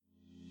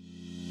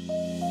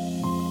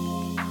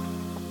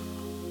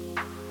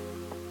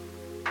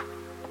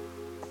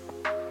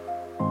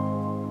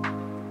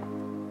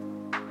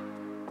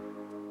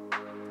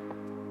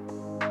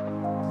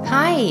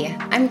Hi,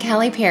 I'm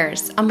Kelly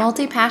Pierce, a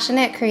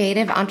multi-passionate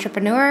creative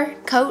entrepreneur,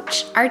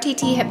 coach,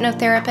 RTT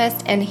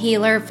hypnotherapist, and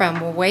healer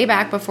from way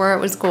back before it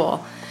was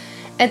cool.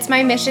 It's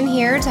my mission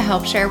here to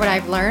help share what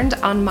I've learned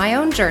on my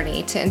own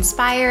journey to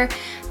inspire,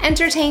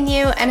 entertain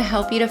you, and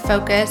help you to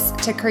focus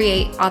to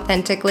create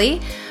authentically,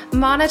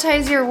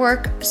 monetize your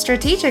work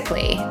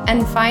strategically,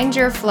 and find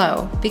your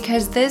flow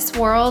because this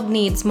world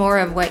needs more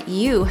of what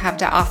you have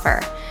to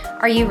offer.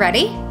 Are you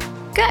ready?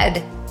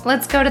 Good.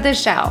 Let's go to the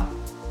show.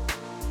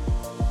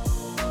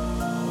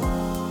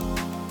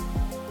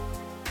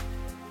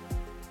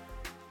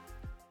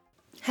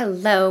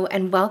 Hello,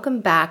 and welcome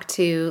back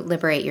to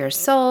Liberate Your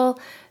Soul.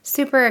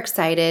 Super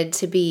excited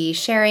to be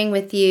sharing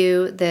with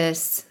you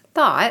this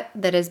thought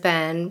that has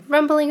been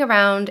rumbling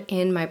around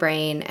in my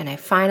brain, and I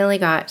finally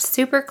got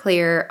super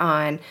clear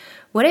on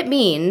what it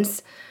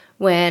means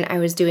when I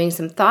was doing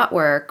some thought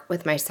work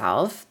with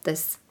myself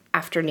this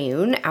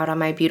afternoon out on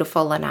my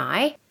beautiful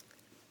lanai.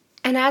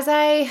 And as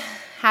I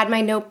had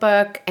my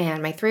notebook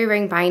and my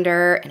 3-ring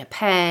binder and a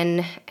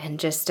pen and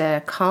just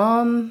a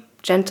calm,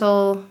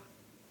 gentle,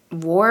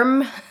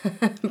 warm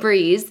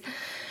breeze,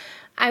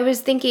 I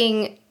was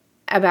thinking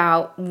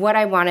about what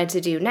I wanted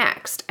to do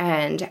next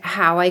and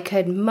how I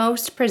could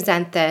most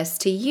present this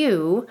to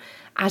you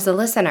as a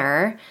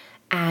listener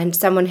and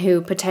someone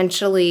who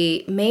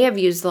potentially may have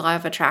used the law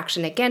of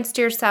attraction against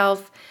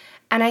yourself.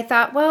 And I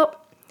thought,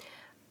 well,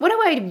 what do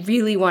I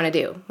really want to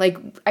do? Like,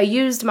 I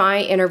used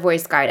my inner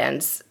voice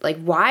guidance. Like,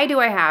 why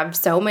do I have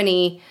so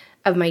many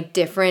of my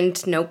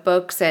different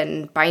notebooks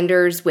and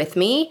binders with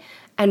me?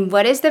 And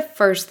what is the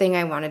first thing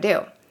I want to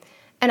do?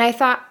 And I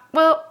thought,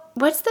 well,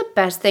 what's the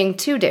best thing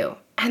to do?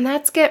 And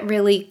that's get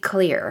really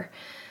clear.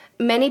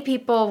 Many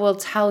people will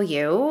tell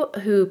you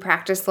who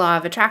practice law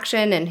of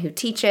attraction and who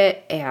teach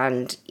it,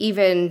 and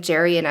even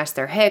Jerry and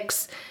Esther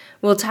Hicks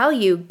will tell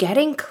you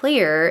getting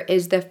clear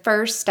is the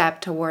first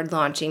step toward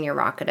launching your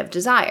rocket of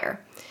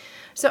desire.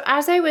 So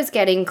as I was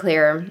getting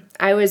clear,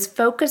 I was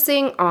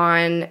focusing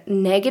on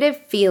negative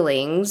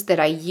feelings that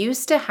I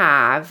used to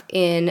have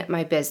in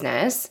my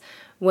business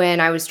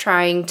when I was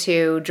trying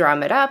to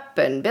drum it up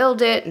and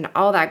build it and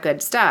all that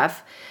good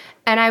stuff.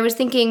 And I was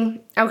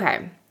thinking,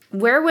 okay,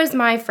 where was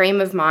my frame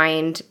of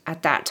mind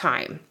at that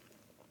time?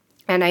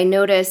 And I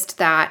noticed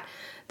that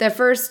the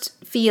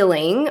first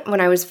feeling when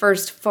I was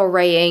first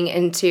foraying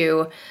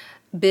into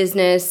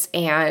business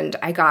and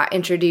I got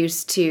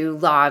introduced to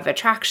law of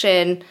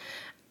attraction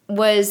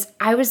was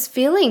I was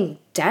feeling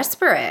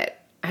desperate.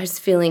 I was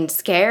feeling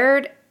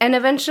scared, and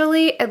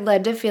eventually it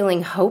led to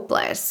feeling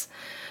hopeless.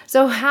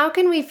 So how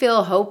can we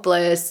feel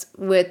hopeless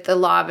with the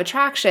law of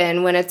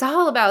attraction when it's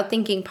all about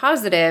thinking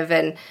positive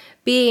and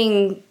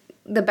being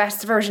the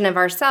best version of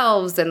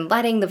ourselves and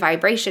letting the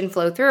vibration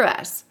flow through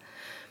us?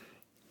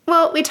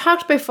 Well, we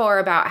talked before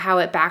about how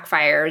it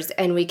backfires,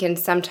 and we can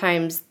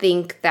sometimes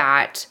think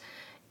that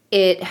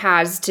it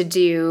has to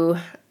do,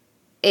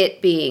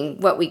 it being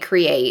what we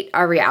create,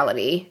 our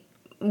reality,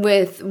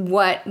 with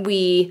what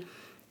we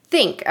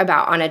think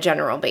about on a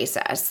general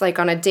basis, like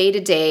on a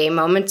day-to-day,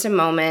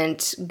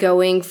 moment-to-moment,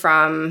 going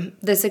from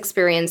this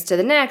experience to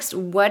the next.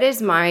 What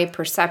is my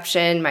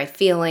perception, my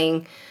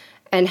feeling,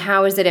 and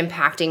how is it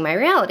impacting my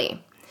reality?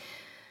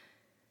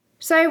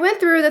 So I went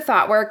through the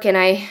thought work and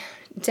I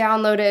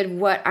downloaded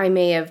what I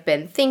may have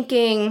been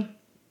thinking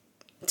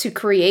to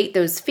create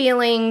those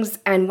feelings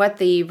and what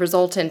the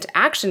resultant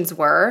actions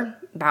were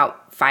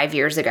about 5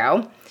 years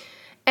ago.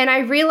 And I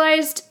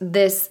realized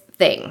this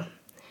thing.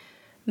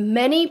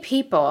 Many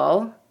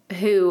people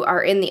who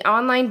are in the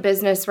online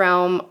business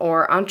realm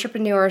or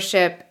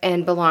entrepreneurship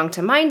and belong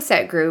to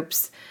mindset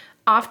groups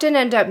often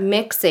end up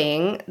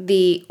mixing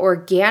the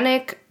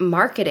organic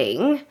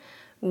marketing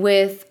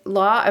with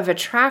law of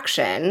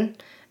attraction,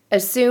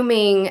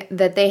 assuming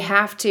that they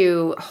have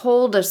to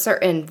hold a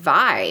certain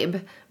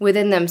vibe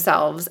within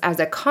themselves as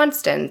a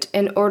constant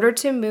in order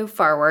to move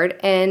forward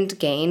and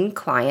gain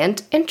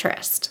client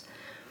interest.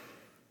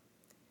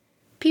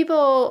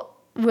 People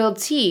will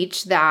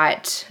teach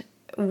that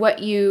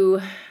what your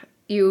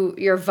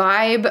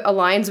vibe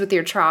aligns with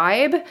your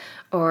tribe,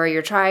 or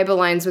your tribe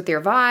aligns with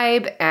your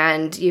vibe,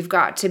 and you've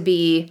got to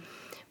be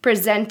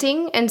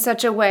presenting in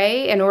such a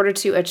way in order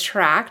to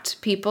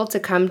attract people to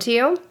come to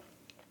you.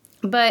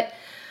 But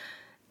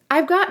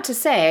I've got to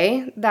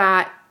say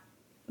that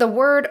the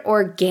word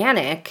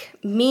organic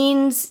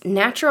means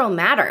natural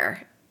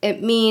matter.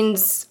 It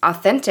means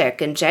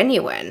authentic and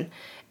genuine.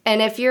 And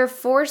if you're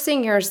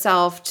forcing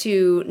yourself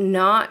to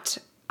not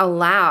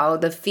allow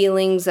the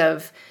feelings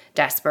of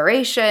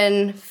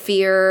desperation,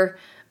 fear,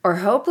 or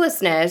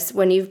hopelessness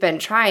when you've been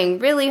trying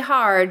really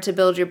hard to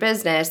build your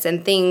business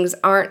and things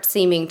aren't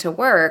seeming to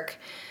work,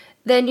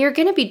 then you're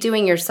going to be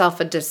doing yourself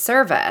a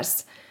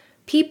disservice.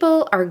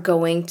 People are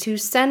going to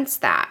sense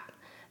that.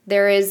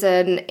 There is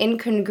an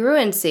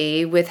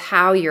incongruency with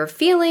how you're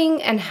feeling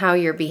and how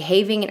you're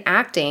behaving and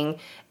acting,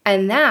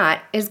 and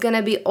that is going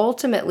to be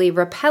ultimately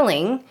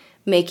repelling,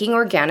 making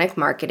organic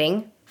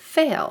marketing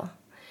fail.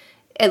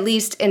 At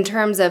least in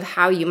terms of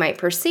how you might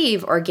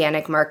perceive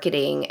organic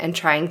marketing and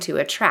trying to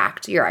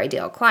attract your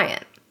ideal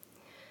client.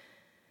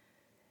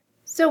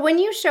 So when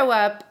you show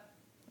up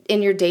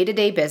in your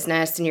day-to-day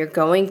business and you're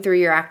going through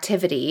your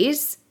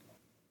activities,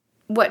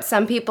 what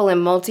some people in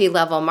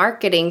multi-level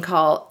marketing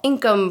call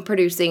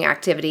income-producing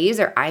activities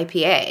or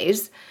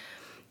IPAs,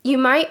 you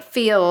might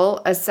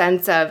feel a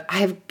sense of,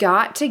 I've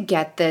got to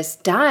get this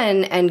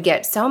done and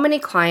get so many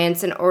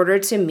clients in order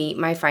to meet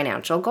my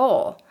financial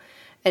goal.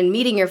 And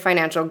meeting your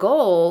financial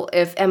goal,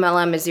 if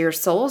MLM is your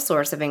sole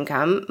source of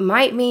income,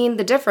 might mean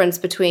the difference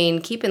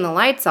between keeping the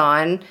lights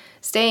on,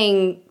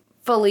 staying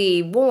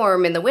fully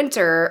warm in the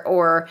winter,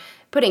 or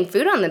putting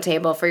food on the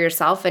table for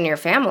yourself and your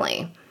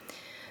family.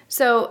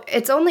 So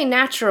it's only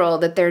natural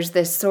that there's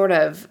this sort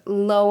of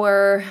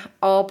lower,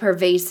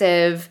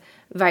 all-pervasive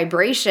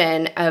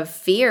vibration of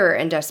fear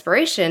and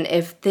desperation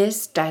if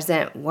this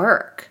doesn't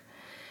work.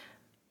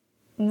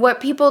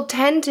 What people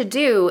tend to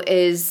do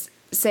is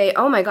say,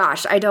 oh my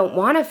gosh, I don't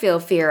want to feel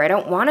fear. I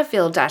don't want to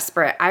feel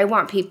desperate. I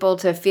want people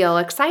to feel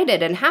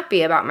excited and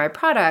happy about my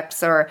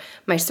products or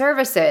my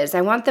services.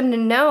 I want them to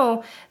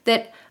know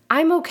that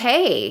I'm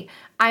okay.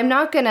 I'm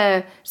not going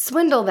to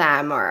swindle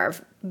them or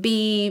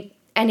be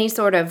any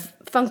sort of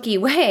funky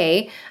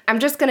way. I'm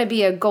just going to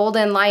be a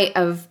golden light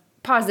of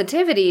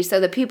positivity so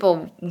that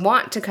people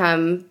want to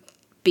come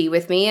be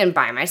with me and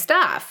buy my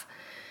stuff.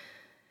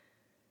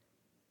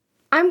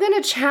 I'm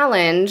going to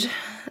challenge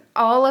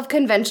all of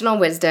conventional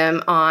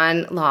wisdom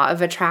on law of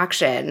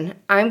attraction.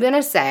 I'm going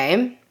to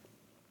say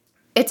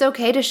it's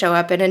okay to show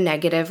up in a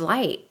negative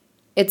light.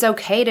 It's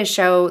okay to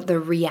show the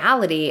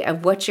reality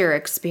of what you're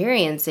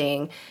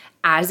experiencing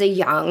as a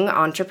young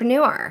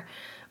entrepreneur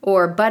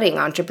or budding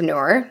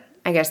entrepreneur.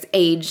 I guess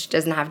age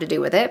doesn't have to do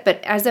with it,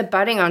 but as a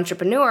budding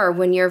entrepreneur,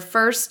 when you're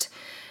first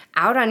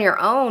out on your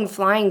own,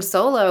 flying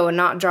solo and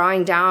not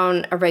drawing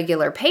down a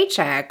regular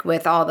paycheck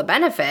with all the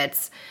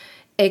benefits,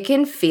 it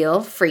can feel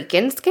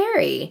freaking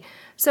scary.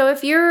 So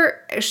if you're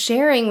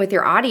sharing with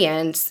your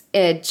audience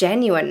a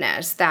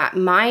genuineness, that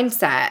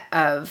mindset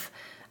of,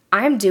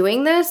 I'm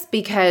doing this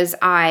because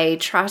I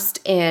trust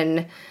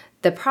in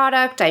the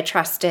product, I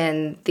trust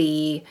in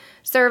the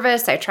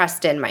service, I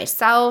trust in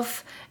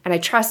myself, and I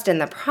trust in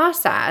the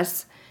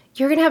process,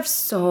 you're going to have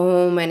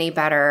so many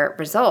better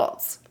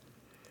results.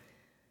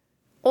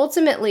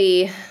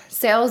 Ultimately,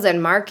 sales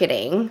and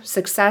marketing,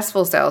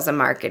 successful sales and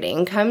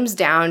marketing, comes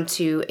down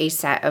to a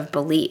set of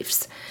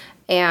beliefs.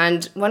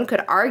 And one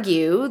could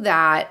argue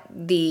that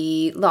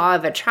the law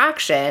of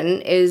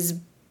attraction is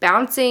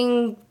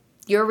bouncing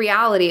your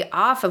reality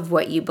off of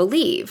what you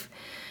believe.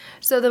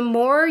 So the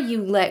more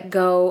you let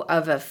go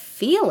of a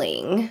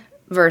feeling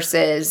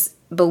versus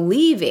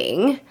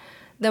believing,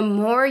 the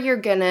more you're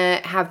going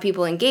to have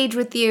people engage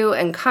with you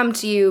and come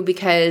to you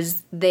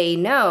because they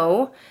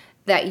know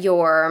that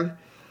your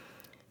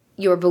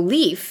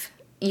belief,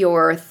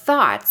 your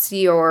thoughts,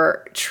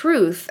 your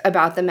truth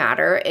about the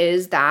matter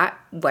is that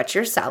what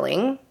you're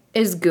selling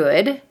is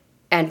good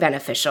and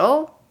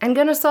beneficial and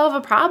going to solve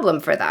a problem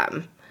for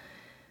them.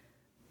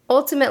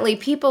 Ultimately,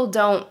 people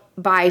don't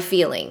buy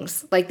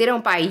feelings. Like, they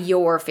don't buy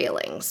your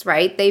feelings,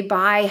 right? They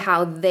buy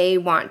how they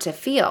want to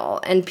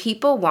feel, and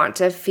people want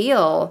to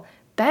feel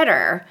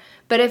better.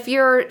 But if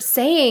you're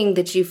saying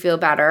that you feel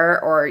better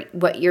or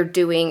what you're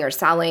doing or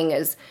selling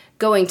is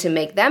going to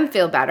make them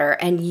feel better,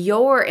 and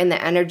you're in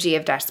the energy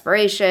of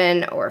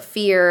desperation or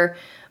fear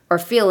or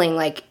feeling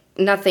like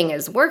nothing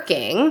is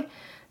working,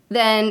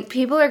 then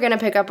people are going to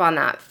pick up on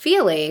that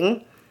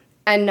feeling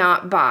and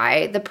not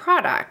buy the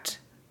product.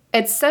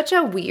 It's such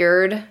a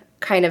weird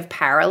kind of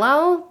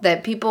parallel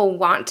that people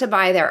want to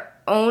buy their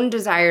own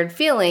desired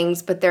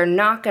feelings, but they're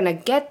not going to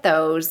get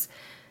those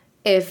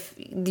if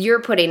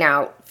you're putting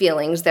out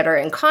feelings that are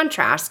in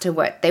contrast to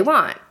what they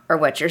want or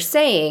what you're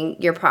saying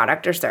your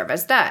product or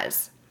service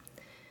does.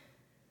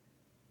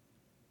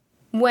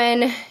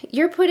 When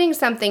you're putting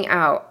something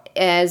out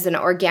as an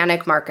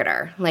organic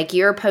marketer, like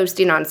you're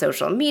posting on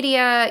social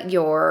media,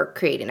 you're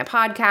creating a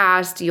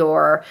podcast,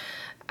 you're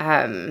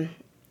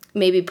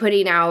maybe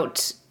putting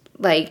out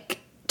like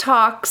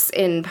talks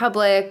in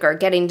public or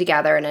getting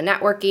together in a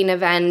networking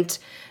event,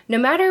 no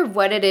matter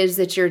what it is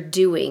that you're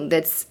doing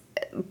that's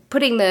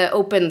putting the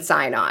open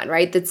sign on,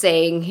 right? That's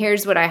saying,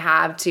 here's what I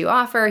have to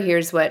offer,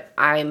 here's what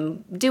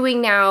I'm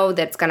doing now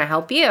that's going to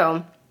help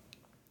you.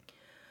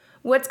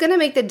 What's going to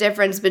make the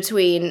difference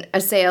between a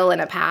sale and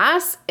a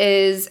pass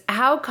is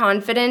how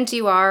confident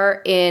you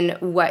are in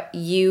what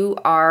you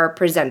are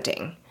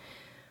presenting.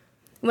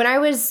 When I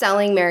was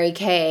selling Mary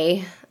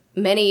Kay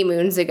many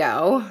moons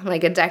ago,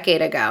 like a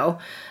decade ago,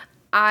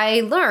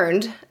 I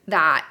learned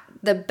that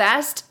the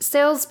best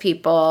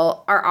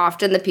salespeople are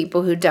often the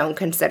people who don't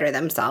consider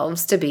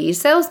themselves to be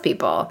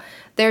salespeople.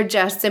 They're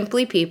just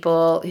simply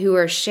people who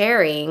are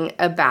sharing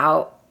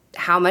about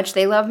how much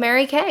they love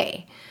Mary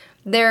Kay.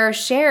 They're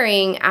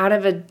sharing out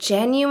of a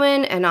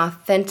genuine and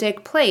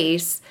authentic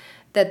place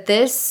that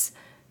this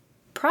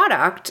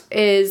product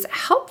is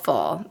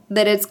helpful,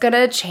 that it's going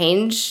to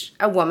change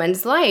a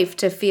woman's life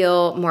to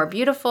feel more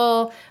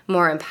beautiful,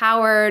 more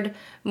empowered,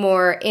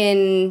 more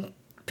in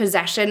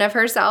possession of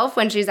herself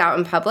when she's out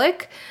in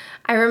public.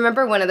 I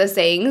remember one of the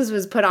sayings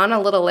was, put on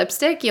a little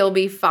lipstick, you'll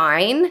be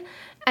fine.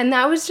 And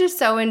that was just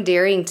so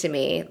endearing to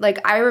me.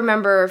 Like, I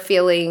remember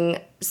feeling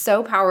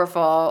so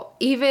powerful,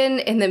 even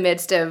in the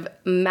midst of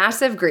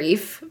massive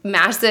grief,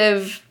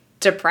 massive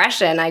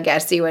depression, I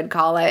guess you would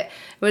call it.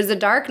 It was a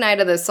dark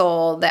night of the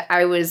soul that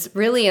I was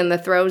really in the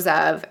throes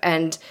of.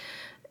 And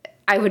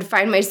I would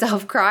find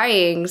myself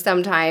crying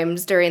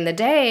sometimes during the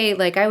day.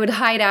 Like, I would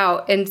hide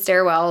out in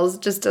stairwells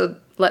just to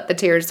let the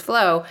tears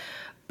flow.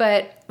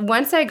 But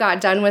once I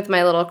got done with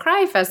my little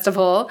cry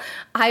festival,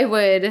 I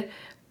would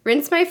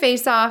rinse my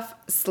face off,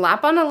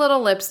 slap on a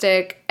little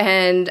lipstick,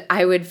 and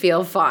I would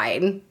feel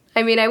fine.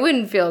 I mean, I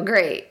wouldn't feel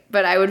great,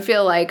 but I would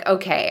feel like,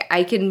 okay,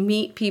 I can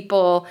meet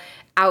people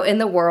out in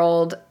the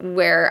world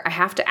where I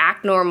have to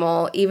act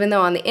normal, even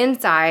though on the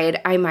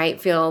inside, I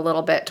might feel a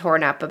little bit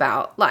torn up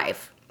about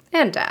life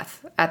and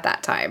death at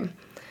that time.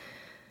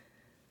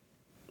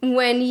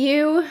 When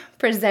you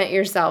present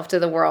yourself to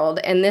the world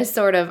in this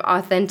sort of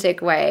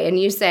authentic way, and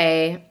you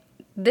say,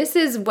 this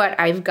is what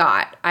I've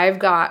got. I've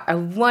got a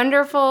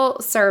wonderful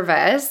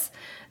service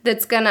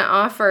that's going to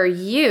offer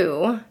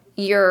you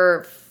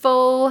your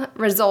full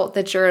result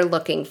that you're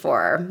looking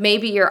for.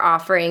 Maybe you're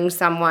offering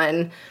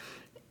someone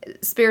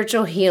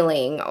spiritual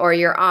healing, or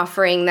you're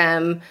offering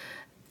them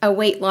a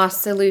weight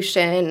loss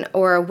solution,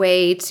 or a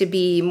way to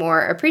be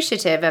more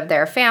appreciative of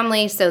their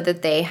family so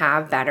that they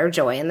have better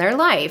joy in their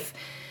life.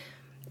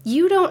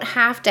 You don't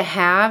have to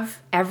have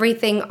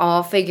everything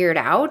all figured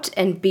out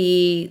and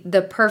be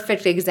the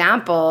perfect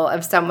example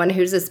of someone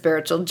who's a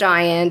spiritual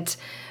giant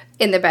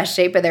in the best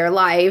shape of their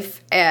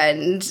life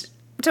and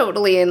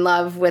totally in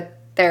love with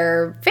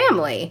their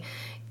family.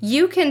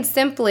 You can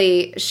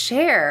simply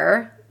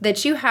share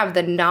that you have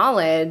the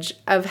knowledge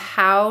of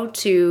how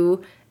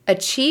to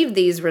achieve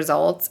these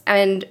results.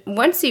 And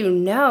once you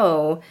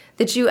know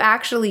that you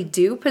actually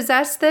do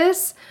possess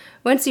this,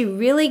 once you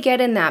really get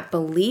in that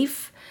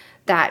belief,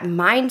 that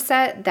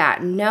mindset,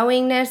 that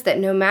knowingness that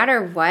no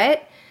matter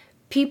what,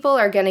 people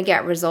are going to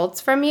get results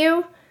from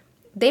you,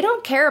 they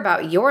don't care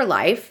about your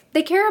life.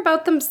 They care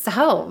about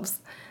themselves.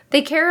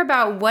 They care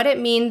about what it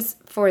means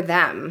for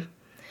them.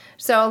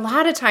 So a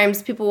lot of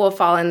times people will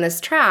fall in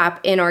this trap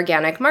in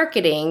organic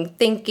marketing,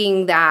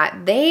 thinking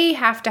that they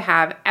have to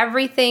have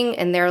everything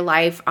in their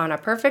life on a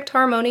perfect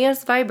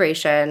harmonious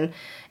vibration,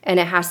 and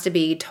it has to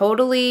be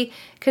totally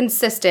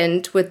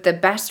consistent with the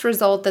best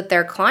result that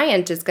their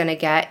client is going to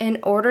get in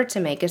order to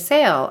make a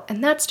sale.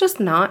 And that's just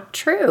not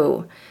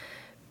true.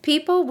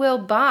 People will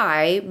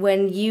buy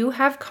when you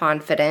have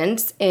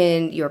confidence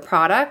in your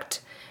product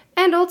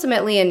and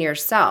ultimately in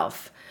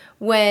yourself.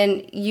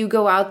 When you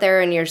go out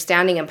there and you're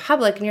standing in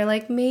public and you're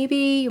like, maybe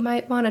you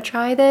might want to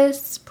try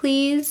this,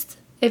 please,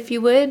 if you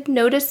would,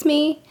 notice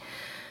me.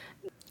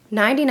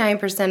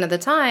 99% of the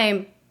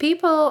time,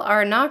 people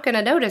are not going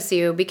to notice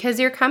you because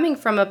you're coming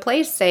from a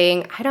place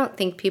saying, I don't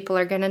think people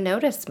are going to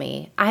notice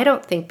me. I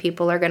don't think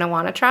people are going to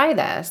want to try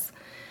this.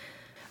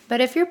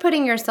 But if you're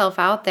putting yourself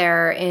out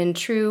there in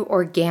true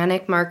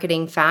organic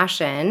marketing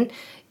fashion,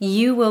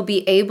 you will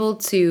be able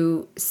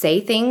to say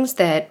things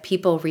that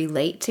people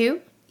relate to.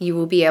 You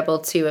will be able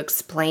to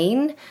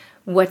explain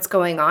what's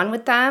going on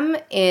with them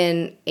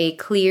in a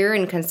clear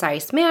and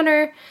concise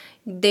manner.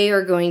 They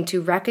are going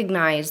to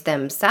recognize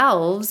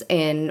themselves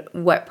in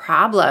what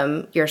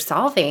problem you're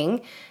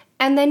solving,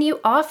 and then you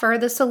offer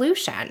the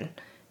solution.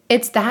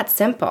 It's that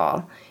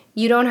simple.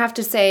 You don't have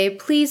to say,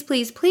 please,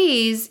 please,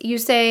 please. You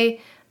say,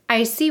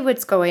 I see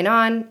what's going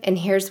on, and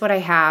here's what I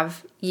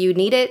have. You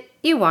need it,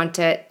 you want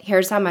it,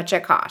 here's how much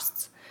it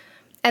costs.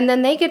 And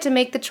then they get to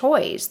make the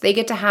choice. They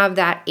get to have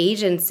that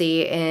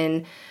agency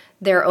in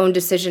their own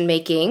decision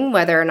making,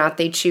 whether or not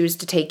they choose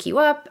to take you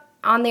up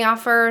on the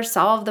offer,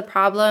 solve the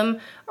problem,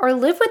 or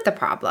live with the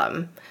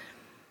problem.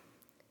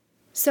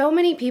 So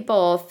many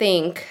people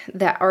think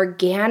that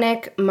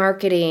organic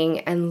marketing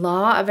and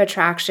law of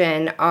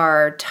attraction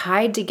are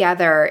tied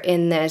together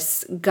in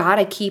this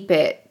gotta keep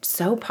it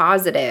so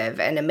positive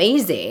and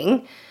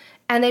amazing.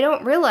 And they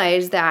don't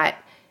realize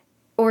that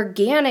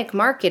organic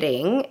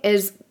marketing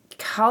is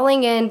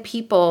calling in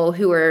people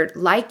who are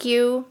like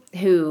you,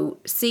 who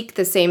seek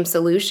the same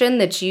solution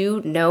that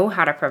you know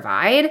how to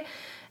provide,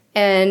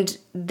 and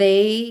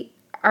they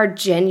are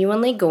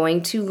genuinely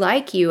going to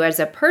like you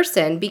as a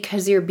person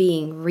because you're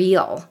being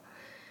real.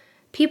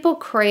 People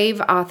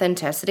crave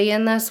authenticity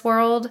in this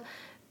world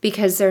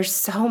because there's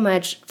so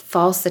much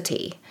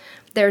falsity.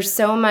 There's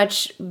so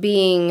much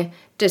being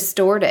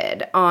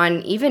distorted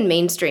on even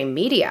mainstream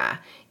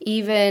media.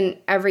 Even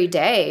every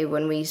day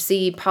when we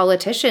see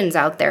politicians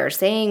out there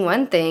saying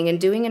one thing and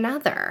doing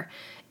another.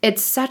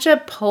 It's such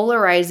a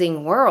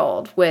polarizing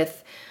world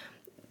with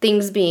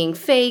things being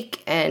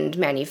fake and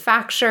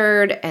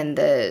manufactured and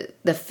the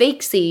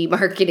fakesy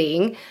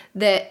marketing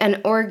that an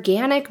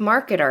organic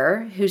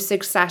marketer who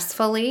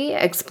successfully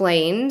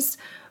explains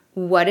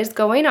what is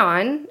going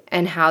on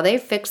and how they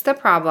fix the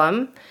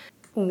problem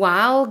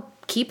while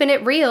keeping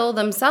it real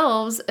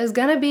themselves is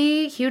going to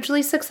be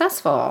hugely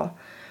successful.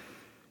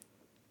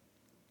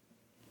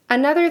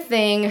 Another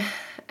thing,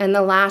 And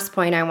the last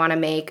point I want to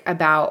make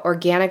about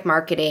organic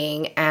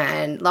marketing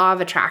and law of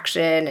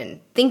attraction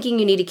and thinking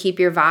you need to keep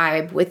your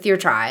vibe with your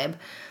tribe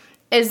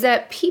is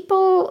that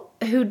people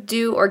who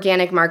do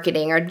organic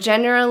marketing are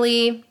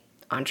generally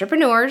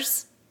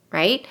entrepreneurs,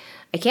 right?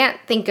 I can't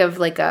think of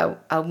like a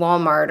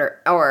Walmart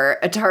or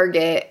a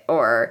Target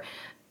or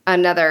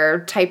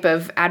another type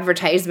of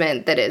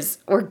advertisement that is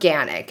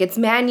organic. It's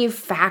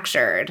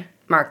manufactured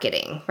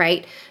marketing,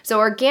 right? So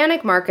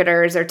organic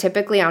marketers are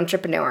typically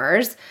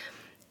entrepreneurs.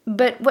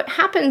 But what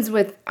happens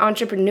with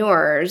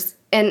entrepreneurs,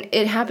 and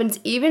it happens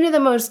even to the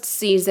most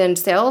seasoned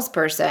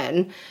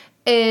salesperson,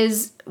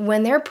 is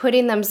when they're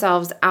putting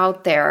themselves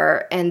out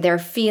there and they're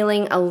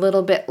feeling a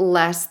little bit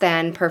less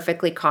than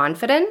perfectly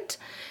confident,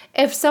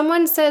 if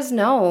someone says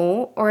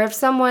no, or if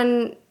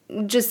someone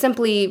just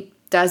simply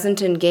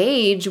doesn't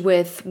engage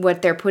with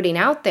what they're putting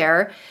out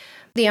there,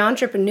 the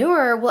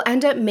entrepreneur will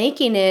end up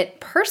making it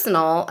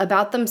personal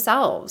about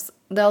themselves.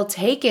 They'll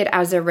take it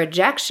as a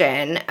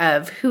rejection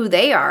of who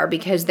they are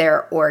because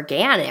their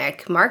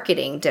organic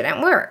marketing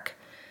didn't work.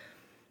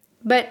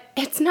 But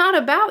it's not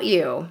about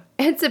you.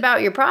 It's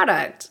about your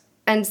product.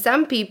 And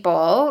some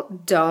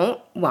people don't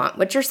want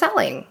what you're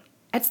selling.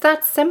 It's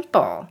that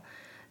simple.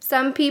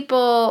 Some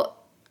people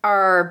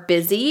are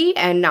busy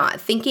and not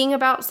thinking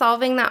about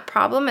solving that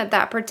problem at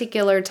that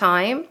particular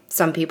time.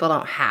 Some people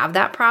don't have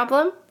that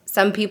problem.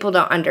 Some people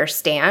don't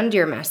understand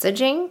your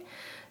messaging.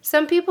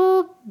 Some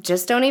people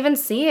just don't even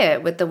see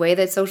it with the way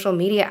that social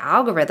media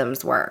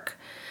algorithms work.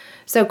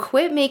 So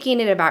quit making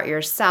it about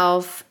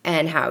yourself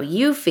and how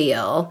you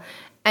feel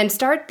and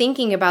start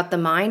thinking about the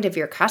mind of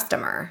your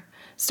customer.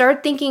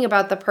 Start thinking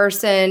about the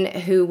person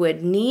who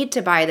would need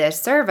to buy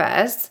this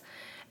service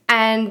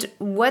and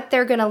what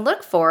they're going to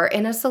look for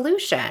in a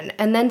solution,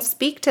 and then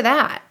speak to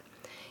that.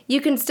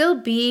 You can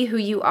still be who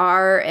you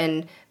are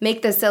and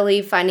make the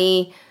silly,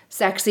 funny,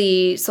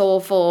 sexy,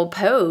 soulful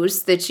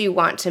posts that you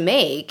want to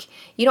make.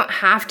 You don't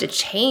have to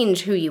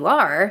change who you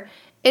are.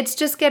 It's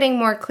just getting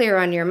more clear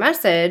on your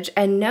message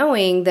and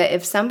knowing that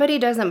if somebody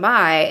doesn't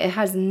buy, it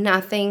has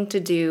nothing to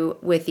do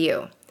with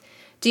you.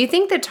 Do you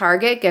think that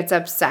Target gets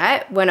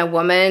upset when a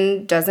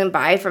woman doesn't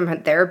buy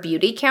from their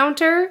beauty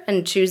counter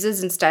and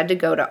chooses instead to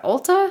go to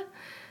Ulta?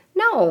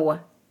 No,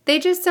 they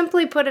just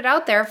simply put it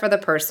out there for the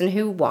person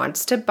who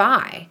wants to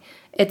buy.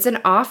 It's an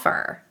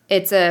offer.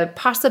 It's a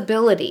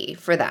possibility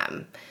for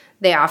them.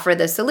 They offer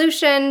the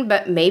solution,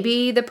 but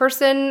maybe the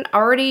person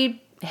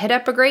already hit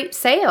up a great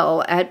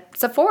sale at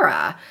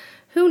Sephora.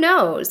 Who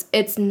knows?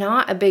 It's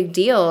not a big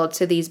deal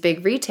to these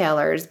big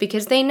retailers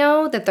because they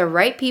know that the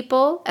right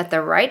people at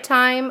the right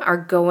time are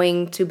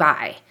going to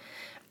buy.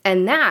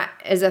 And that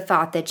is a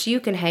thought that you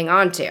can hang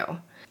on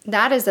to.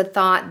 That is a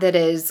thought that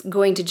is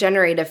going to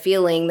generate a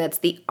feeling that's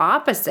the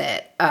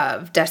opposite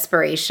of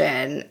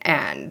desperation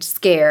and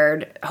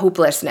scared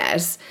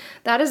hopelessness.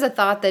 That is a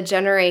thought that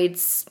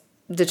generates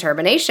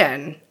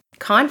determination,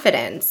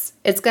 confidence.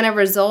 It's going to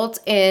result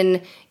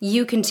in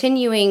you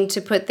continuing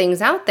to put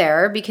things out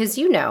there because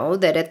you know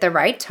that at the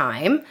right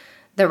time,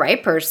 the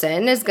right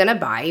person is going to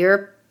buy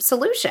your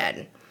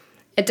solution.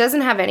 It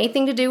doesn't have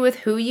anything to do with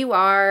who you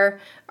are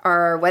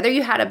or whether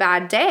you had a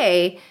bad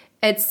day.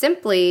 It's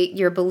simply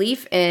your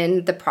belief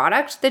in the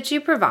product that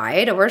you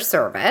provide or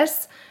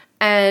service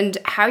and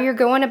how you're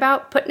going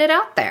about putting it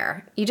out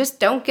there. You just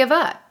don't give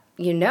up.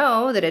 You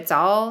know that it's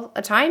all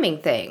a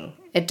timing thing.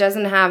 It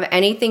doesn't have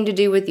anything to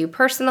do with you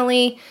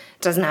personally.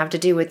 It doesn't have to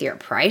do with your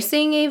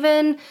pricing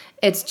even.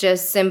 It's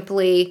just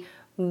simply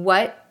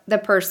what the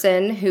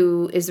person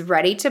who is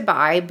ready to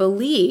buy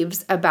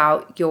believes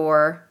about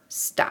your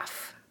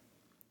stuff.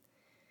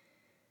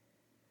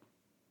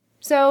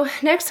 So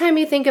next time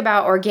you think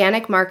about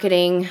organic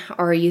marketing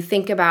or you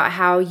think about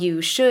how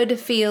you should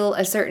feel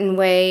a certain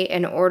way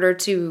in order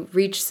to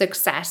reach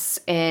success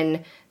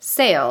in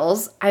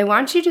sales, I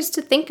want you just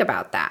to think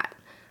about that.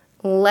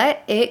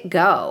 Let it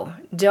go.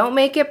 Don't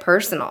make it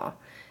personal.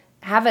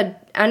 Have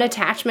an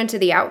attachment to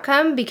the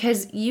outcome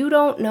because you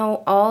don't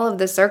know all of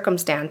the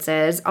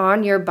circumstances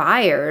on your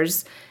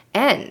buyer's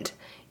end.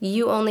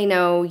 You only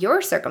know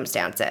your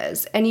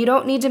circumstances, and you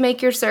don't need to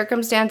make your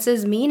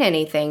circumstances mean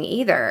anything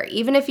either.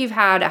 Even if you've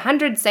had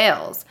 100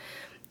 sales,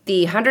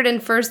 the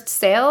 101st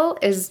sale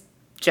is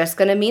just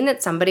going to mean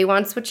that somebody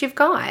wants what you've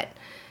got.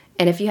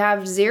 And if you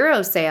have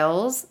 0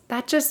 sales,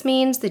 that just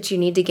means that you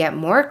need to get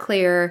more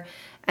clear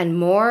and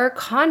more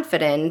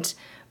confident,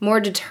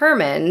 more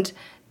determined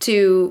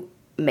to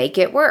make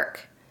it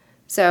work.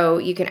 So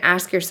you can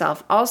ask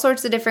yourself all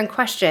sorts of different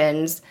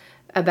questions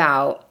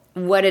about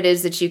what it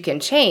is that you can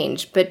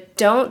change, but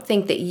don't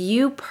think that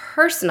you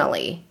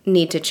personally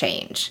need to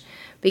change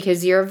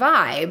because your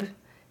vibe,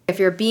 if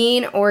you're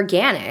being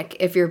organic,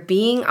 if you're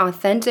being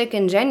authentic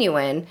and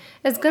genuine,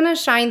 is going to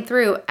shine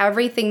through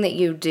everything that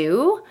you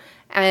do.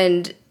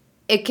 And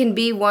it can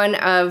be one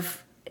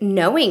of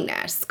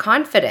knowingness,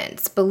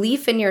 confidence,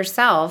 belief in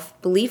yourself,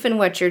 belief in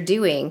what you're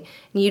doing.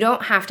 You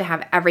don't have to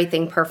have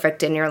everything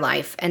perfect in your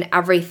life and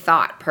every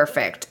thought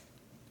perfect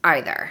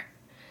either.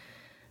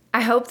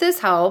 I hope this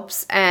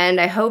helps,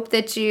 and I hope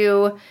that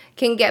you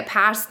can get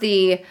past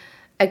the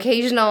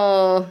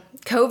occasional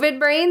COVID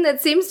brain that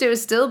seems to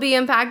still be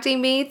impacting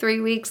me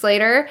 3 weeks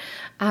later,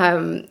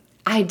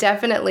 I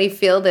definitely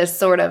feel this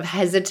sort of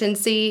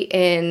hesitancy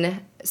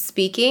in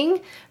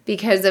speaking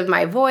because of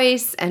my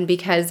voice and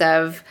because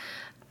of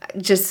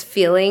just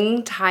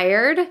feeling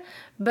tired.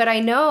 But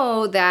I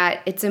know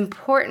that it's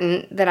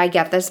important that I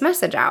get this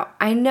message out.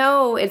 I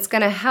know it's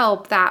going to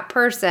help that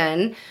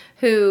person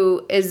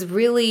who is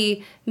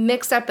really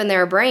mixed up in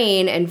their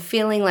brain and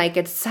feeling like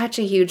it's such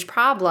a huge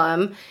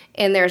problem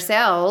in their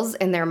sales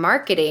and their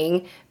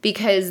marketing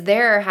because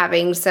they're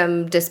having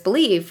some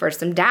disbelief or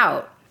some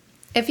doubt.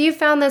 If you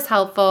found this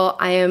helpful,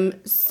 I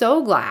am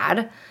so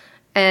glad,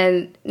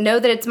 and know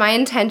that it's my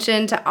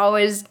intention to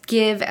always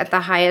give at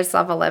the highest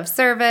level of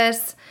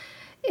service.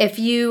 If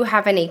you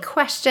have any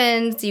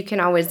questions, you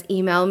can always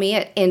email me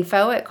at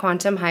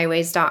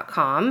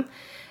info@quantumhighways.com.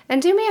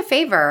 And do me a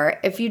favor,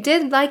 if you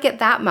did like it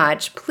that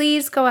much,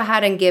 please go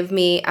ahead and give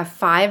me a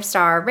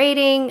 5-star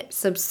rating,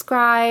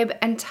 subscribe,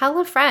 and tell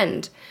a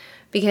friend.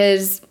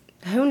 Because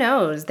who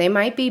knows, they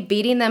might be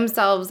beating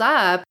themselves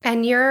up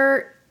and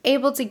you're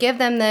able to give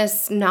them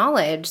this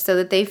knowledge so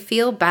that they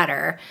feel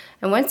better.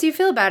 And once you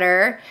feel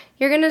better,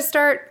 you're going to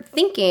start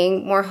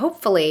thinking more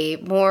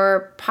hopefully,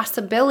 more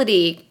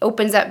possibility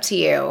opens up to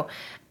you.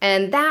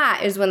 And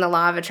that is when the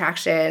law of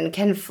attraction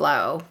can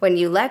flow. When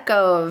you let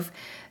go of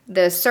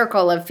the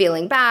circle of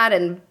feeling bad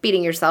and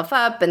beating yourself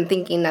up and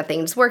thinking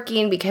nothing's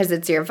working because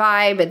it's your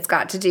vibe, it's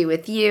got to do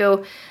with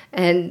you,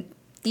 and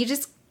you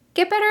just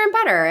get better and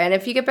better. And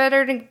if you get better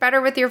and better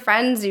with your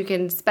friends, you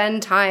can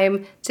spend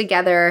time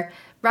together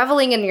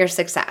reveling in your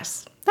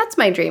success. That's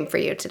my dream for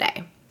you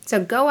today.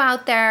 So go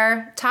out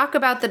there, talk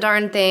about the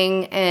darn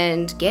thing,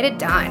 and get it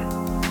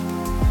done.